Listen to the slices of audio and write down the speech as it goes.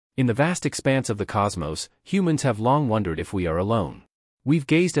In the vast expanse of the cosmos, humans have long wondered if we are alone. We've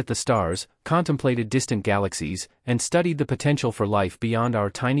gazed at the stars, contemplated distant galaxies, and studied the potential for life beyond our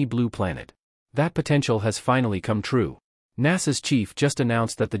tiny blue planet. That potential has finally come true. NASA's chief just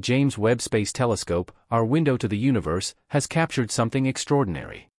announced that the James Webb Space Telescope, our window to the universe, has captured something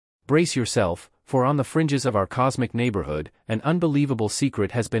extraordinary. Brace yourself, for on the fringes of our cosmic neighborhood, an unbelievable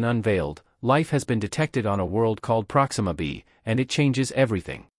secret has been unveiled. Life has been detected on a world called Proxima b, and it changes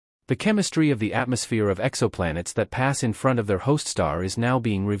everything. The chemistry of the atmosphere of exoplanets that pass in front of their host star is now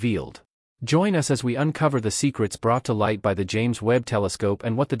being revealed. Join us as we uncover the secrets brought to light by the James Webb Telescope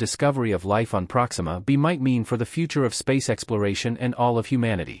and what the discovery of life on Proxima b might mean for the future of space exploration and all of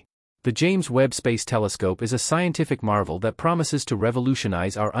humanity. The James Webb Space Telescope is a scientific marvel that promises to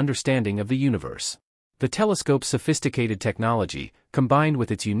revolutionize our understanding of the universe. The telescope's sophisticated technology, combined with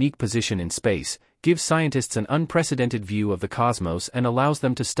its unique position in space, gives scientists an unprecedented view of the cosmos and allows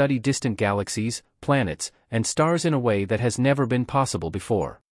them to study distant galaxies, planets, and stars in a way that has never been possible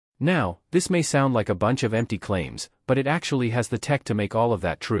before. Now, this may sound like a bunch of empty claims, but it actually has the tech to make all of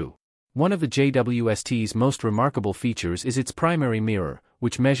that true. One of the JWST's most remarkable features is its primary mirror,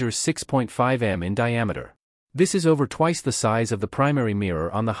 which measures 6.5 m in diameter. This is over twice the size of the primary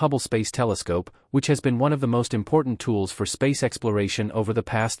mirror on the Hubble Space Telescope, which has been one of the most important tools for space exploration over the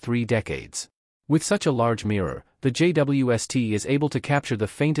past 3 decades. With such a large mirror, the JWST is able to capture the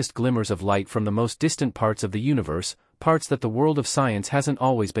faintest glimmers of light from the most distant parts of the universe, parts that the world of science hasn't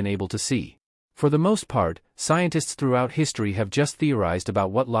always been able to see. For the most part, scientists throughout history have just theorized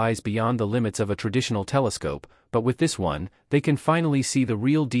about what lies beyond the limits of a traditional telescope, but with this one, they can finally see the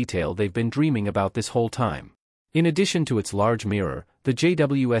real detail they've been dreaming about this whole time. In addition to its large mirror, the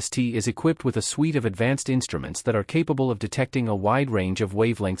JWST is equipped with a suite of advanced instruments that are capable of detecting a wide range of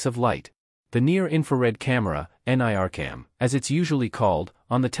wavelengths of light. The near-infrared camera, NIRCam, as it's usually called,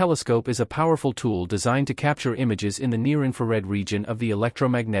 on the telescope is a powerful tool designed to capture images in the near-infrared region of the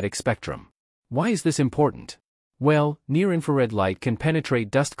electromagnetic spectrum. Why is this important? Well, near-infrared light can penetrate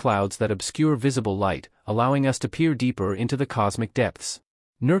dust clouds that obscure visible light, allowing us to peer deeper into the cosmic depths.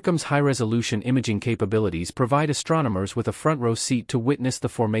 NIRCam's high-resolution imaging capabilities provide astronomers with a front-row seat to witness the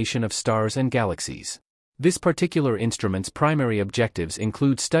formation of stars and galaxies. This particular instrument's primary objectives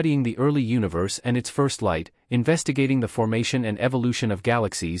include studying the early universe and its first light, investigating the formation and evolution of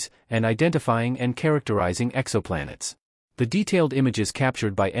galaxies, and identifying and characterizing exoplanets. The detailed images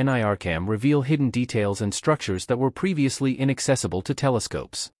captured by NIRCam reveal hidden details and structures that were previously inaccessible to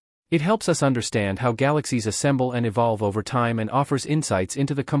telescopes. It helps us understand how galaxies assemble and evolve over time and offers insights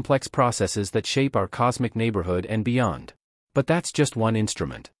into the complex processes that shape our cosmic neighborhood and beyond. But that's just one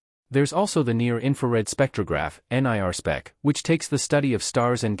instrument. There's also the Near-Infrared Spectrograph, NIRSpec, which takes the study of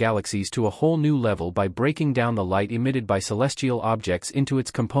stars and galaxies to a whole new level by breaking down the light emitted by celestial objects into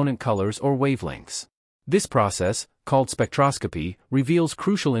its component colors or wavelengths. This process, called spectroscopy, reveals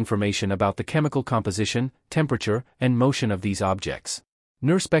crucial information about the chemical composition, temperature, and motion of these objects.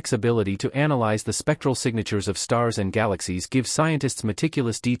 NIRSpec's ability to analyze the spectral signatures of stars and galaxies gives scientists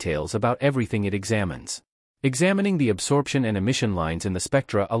meticulous details about everything it examines. Examining the absorption and emission lines in the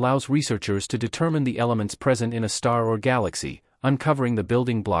spectra allows researchers to determine the elements present in a star or galaxy, uncovering the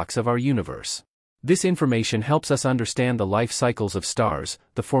building blocks of our universe. This information helps us understand the life cycles of stars,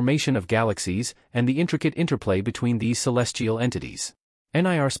 the formation of galaxies, and the intricate interplay between these celestial entities.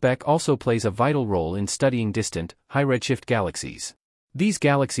 NIRSpec also plays a vital role in studying distant, high-redshift galaxies. These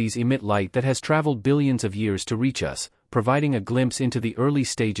galaxies emit light that has traveled billions of years to reach us, providing a glimpse into the early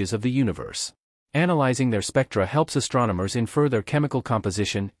stages of the universe. Analyzing their spectra helps astronomers infer their chemical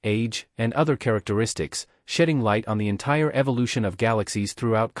composition, age, and other characteristics, shedding light on the entire evolution of galaxies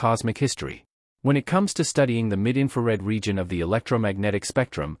throughout cosmic history. When it comes to studying the mid-infrared region of the electromagnetic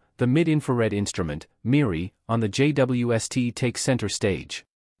spectrum, the mid-infrared instrument, MIRI, on the JWST takes center stage.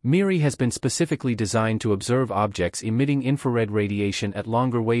 MIRI has been specifically designed to observe objects emitting infrared radiation at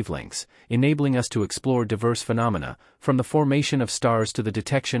longer wavelengths, enabling us to explore diverse phenomena, from the formation of stars to the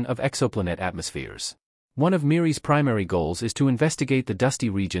detection of exoplanet atmospheres. One of MIRI's primary goals is to investigate the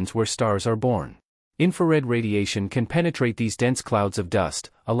dusty regions where stars are born. Infrared radiation can penetrate these dense clouds of dust,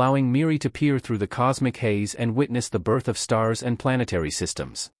 allowing MIRI to peer through the cosmic haze and witness the birth of stars and planetary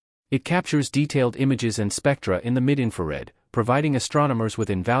systems. It captures detailed images and spectra in the mid-infrared, providing astronomers with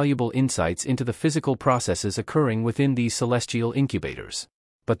invaluable insights into the physical processes occurring within these celestial incubators.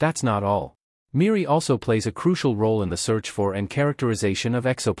 But that's not all. MIRI also plays a crucial role in the search for and characterization of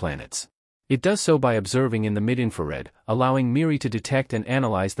exoplanets. It does so by observing in the mid-infrared, allowing MIRI to detect and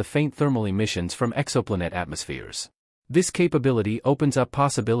analyze the faint thermal emissions from exoplanet atmospheres. This capability opens up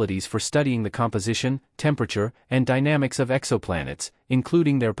possibilities for studying the composition, temperature, and dynamics of exoplanets,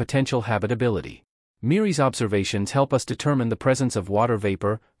 including their potential habitability. MIRI's observations help us determine the presence of water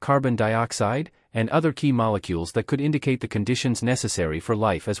vapor, carbon dioxide, and other key molecules that could indicate the conditions necessary for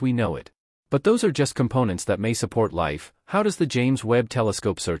life as we know it. But those are just components that may support life. How does the James Webb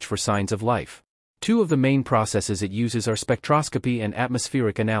Telescope search for signs of life? Two of the main processes it uses are spectroscopy and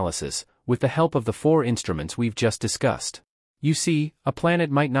atmospheric analysis, with the help of the four instruments we've just discussed. You see, a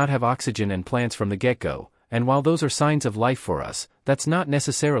planet might not have oxygen and plants from the get-go, and while those are signs of life for us, that's not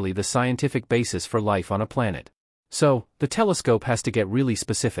necessarily the scientific basis for life on a planet. So, the telescope has to get really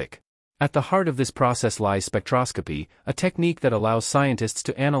specific. At the heart of this process lies spectroscopy, a technique that allows scientists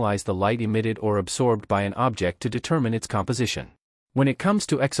to analyze the light emitted or absorbed by an object to determine its composition. When it comes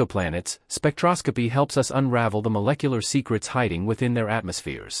to exoplanets, spectroscopy helps us unravel the molecular secrets hiding within their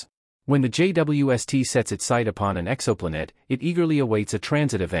atmospheres. When the JWST sets its sight upon an exoplanet, it eagerly awaits a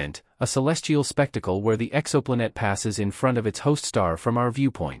transit event, a celestial spectacle where the exoplanet passes in front of its host star from our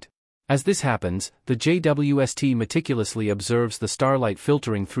viewpoint. As this happens, the JWST meticulously observes the starlight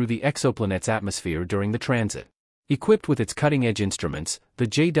filtering through the exoplanet's atmosphere during the transit. Equipped with its cutting-edge instruments, the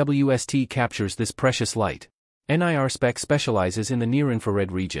JWST captures this precious light. NIRSpec specializes in the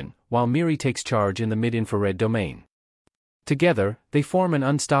near-infrared region, while MIRI takes charge in the mid-infrared domain. Together, they form an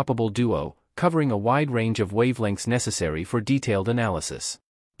unstoppable duo, covering a wide range of wavelengths necessary for detailed analysis.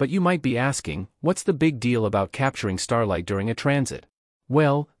 But you might be asking, what's the big deal about capturing starlight during a transit?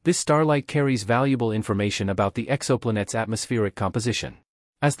 Well, this starlight carries valuable information about the exoplanet's atmospheric composition.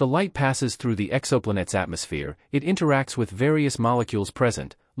 As the light passes through the exoplanet's atmosphere, it interacts with various molecules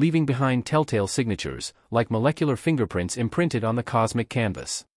present, leaving behind telltale signatures, like molecular fingerprints imprinted on the cosmic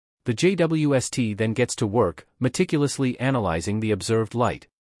canvas. The JWST then gets to work, meticulously analyzing the observed light.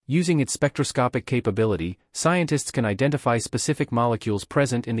 Using its spectroscopic capability, scientists can identify specific molecules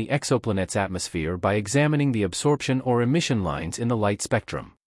present in the exoplanet's atmosphere by examining the absorption or emission lines in the light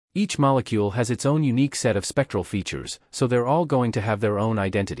spectrum. Each molecule has its own unique set of spectral features, so they're all going to have their own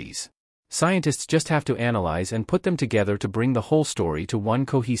identities. Scientists just have to analyze and put them together to bring the whole story to one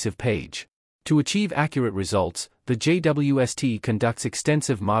cohesive page. To achieve accurate results, the JWST conducts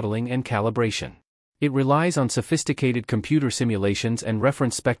extensive modeling and calibration. It relies on sophisticated computer simulations and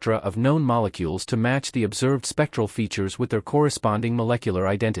reference spectra of known molecules to match the observed spectral features with their corresponding molecular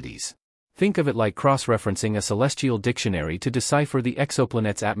identities. Think of it like cross-referencing a celestial dictionary to decipher the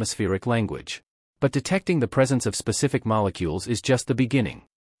exoplanet's atmospheric language. But detecting the presence of specific molecules is just the beginning.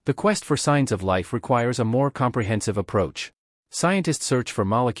 The quest for signs of life requires a more comprehensive approach. Scientists search for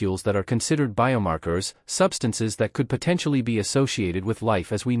molecules that are considered biomarkers, substances that could potentially be associated with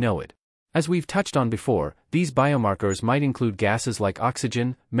life as we know it. As we've touched on before, these biomarkers might include gases like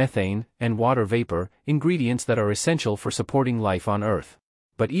oxygen, methane, and water vapor, ingredients that are essential for supporting life on Earth.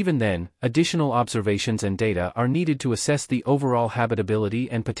 But even then, additional observations and data are needed to assess the overall habitability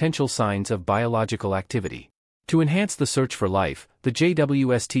and potential signs of biological activity. To enhance the search for life, the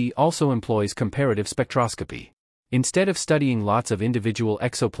JWST also employs comparative spectroscopy. Instead of studying lots of individual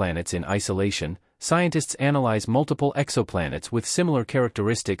exoplanets in isolation, scientists analyze multiple exoplanets with similar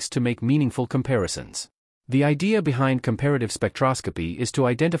characteristics to make meaningful comparisons. The idea behind comparative spectroscopy is to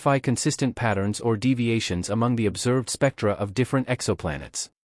identify consistent patterns or deviations among the observed spectra of different exoplanets.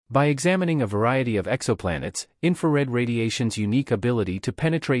 By examining a variety of exoplanets, infrared radiation's unique ability to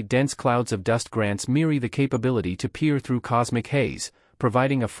penetrate dense clouds of dust grants MIRI the capability to peer through cosmic haze,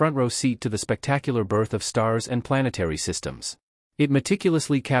 providing a front-row seat to the spectacular birth of stars and planetary systems. It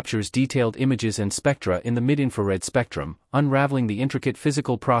meticulously captures detailed images and spectra in the mid-infrared spectrum, unraveling the intricate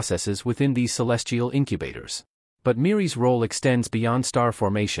physical processes within these celestial incubators. But MIRI's role extends beyond star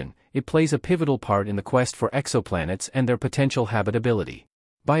formation. It plays a pivotal part in the quest for exoplanets and their potential habitability.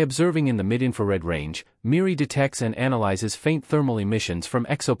 By observing in the mid-infrared range, MIRI detects and analyzes faint thermal emissions from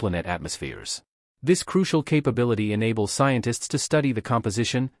exoplanet atmospheres. This crucial capability enables scientists to study the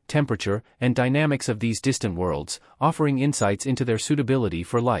composition, temperature, and dynamics of these distant worlds, offering insights into their suitability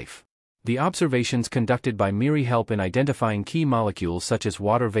for life. The observations conducted by MIRI help in identifying key molecules such as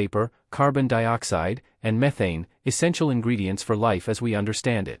water vapor, carbon dioxide, and methane, essential ingredients for life as we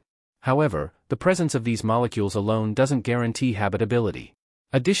understand it. However, the presence of these molecules alone doesn't guarantee habitability.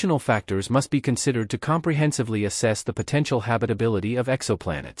 Additional factors must be considered to comprehensively assess the potential habitability of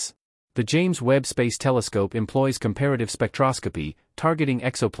exoplanets. The James Webb Space Telescope employs comparative spectroscopy, targeting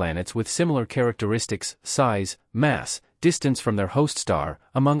exoplanets with similar characteristics, size, mass, distance from their host star,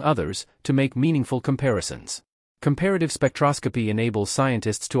 among others, to make meaningful comparisons. Comparative spectroscopy enables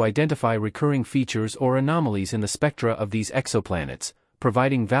scientists to identify recurring features or anomalies in the spectra of these exoplanets,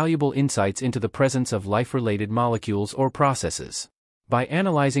 providing valuable insights into the presence of life-related molecules or processes. By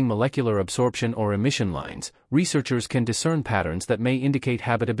analyzing molecular absorption or emission lines, researchers can discern patterns that may indicate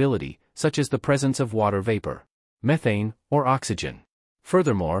habitability, such as the presence of water vapor, methane, or oxygen.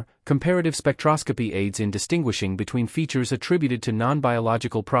 Furthermore, comparative spectroscopy aids in distinguishing between features attributed to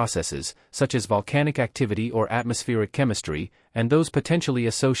non-biological processes, such as volcanic activity or atmospheric chemistry, and those potentially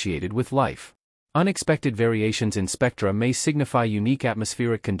associated with life. Unexpected variations in spectra may signify unique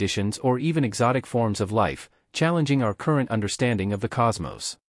atmospheric conditions or even exotic forms of life, challenging our current understanding of the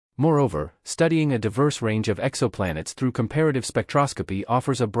cosmos. Moreover, studying a diverse range of exoplanets through comparative spectroscopy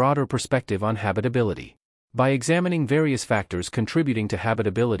offers a broader perspective on habitability. By examining various factors contributing to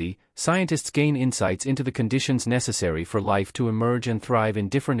habitability, scientists gain insights into the conditions necessary for life to emerge and thrive in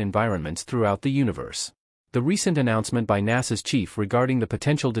different environments throughout the universe. The recent announcement by NASA's chief regarding the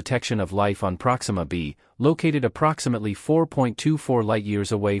potential detection of life on Proxima b, located approximately 4.24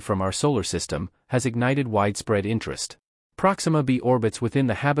 light-years away from our solar system, has ignited widespread interest. Proxima b orbits within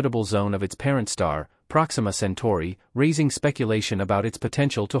the habitable zone of its parent star, Proxima Centauri, raising speculation about its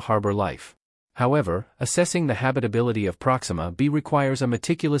potential to harbor life. However, assessing the habitability of Proxima b requires a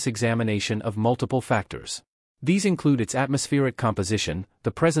meticulous examination of multiple factors. These include its atmospheric composition,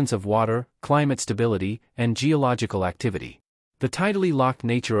 the presence of water, climate stability, and geological activity. The tidally locked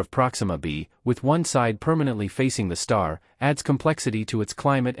nature of Proxima b, with one side permanently facing the star, adds complexity to its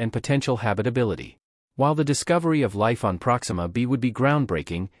climate and potential habitability. While the discovery of life on Proxima b would be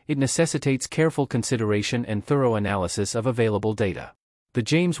groundbreaking, it necessitates careful consideration and thorough analysis of available data. The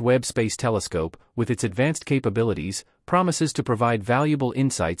James Webb Space Telescope, with its advanced capabilities, promises to provide valuable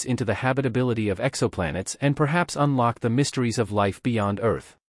insights into the habitability of exoplanets and perhaps unlock the mysteries of life beyond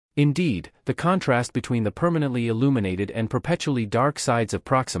Earth. Indeed, the contrast between the permanently illuminated and perpetually dark sides of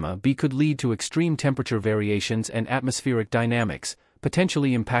Proxima b could lead to extreme temperature variations and atmospheric dynamics,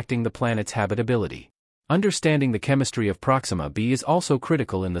 potentially impacting the planet's habitability. Understanding the chemistry of Proxima b is also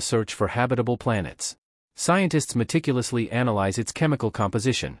critical in the search for habitable planets. Scientists meticulously analyze its chemical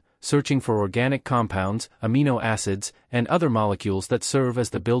composition, searching for organic compounds, amino acids, and other molecules that serve as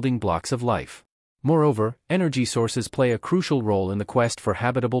the building blocks of life. Moreover, energy sources play a crucial role in the quest for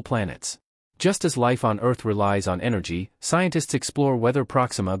habitable planets. Just as life on Earth relies on energy, scientists explore whether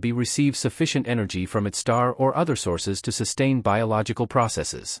Proxima b receives sufficient energy from its star or other sources to sustain biological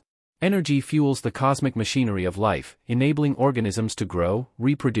processes. Energy fuels the cosmic machinery of life, enabling organisms to grow,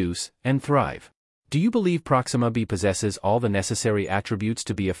 reproduce, and thrive. Do you believe Proxima b possesses all the necessary attributes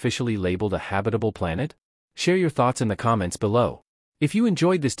to be officially labeled a habitable planet? Share your thoughts in the comments below. If you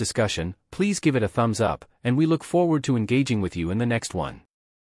enjoyed this discussion, please give it a thumbs up, and we look forward to engaging with you in the next one.